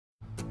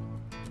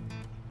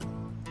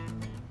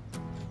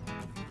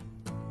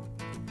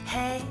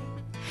Hey,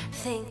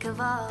 think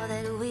of all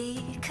that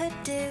we could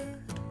do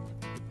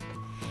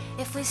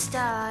if we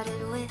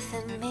started with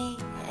me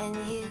and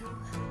you.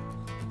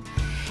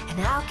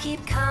 And I'll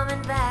keep coming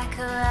back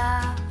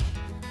around.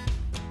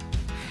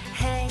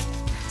 Hey,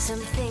 some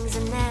things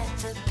will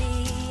never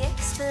be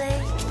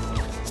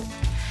explained.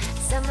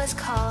 Summer's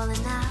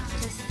calling out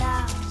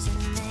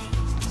 1,000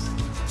 names,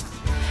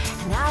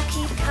 and I'll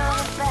keep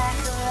coming back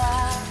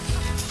around.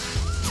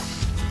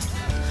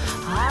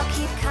 I'll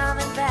keep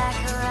coming back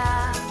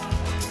around.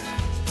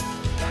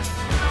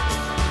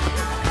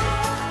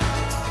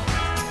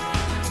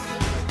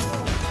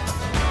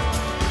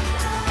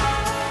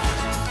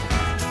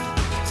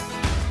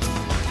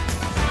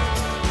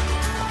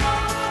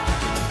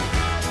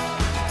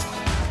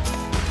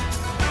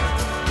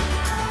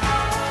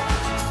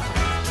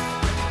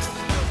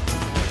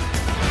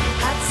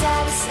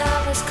 Outside the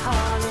summer's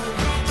calling.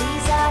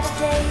 These are the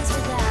days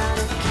without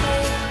a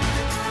care.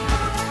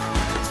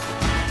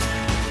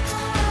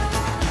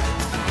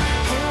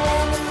 And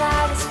when the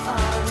night is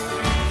falling,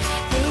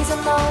 these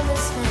are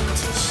moments meant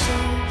to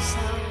share.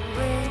 So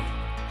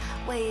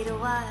wait a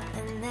while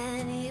and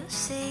then you'll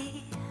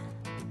see.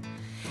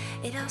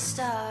 It all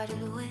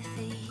started with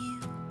you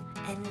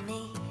and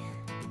me.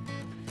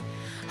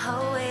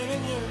 Oh, wait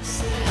and you'll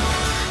see.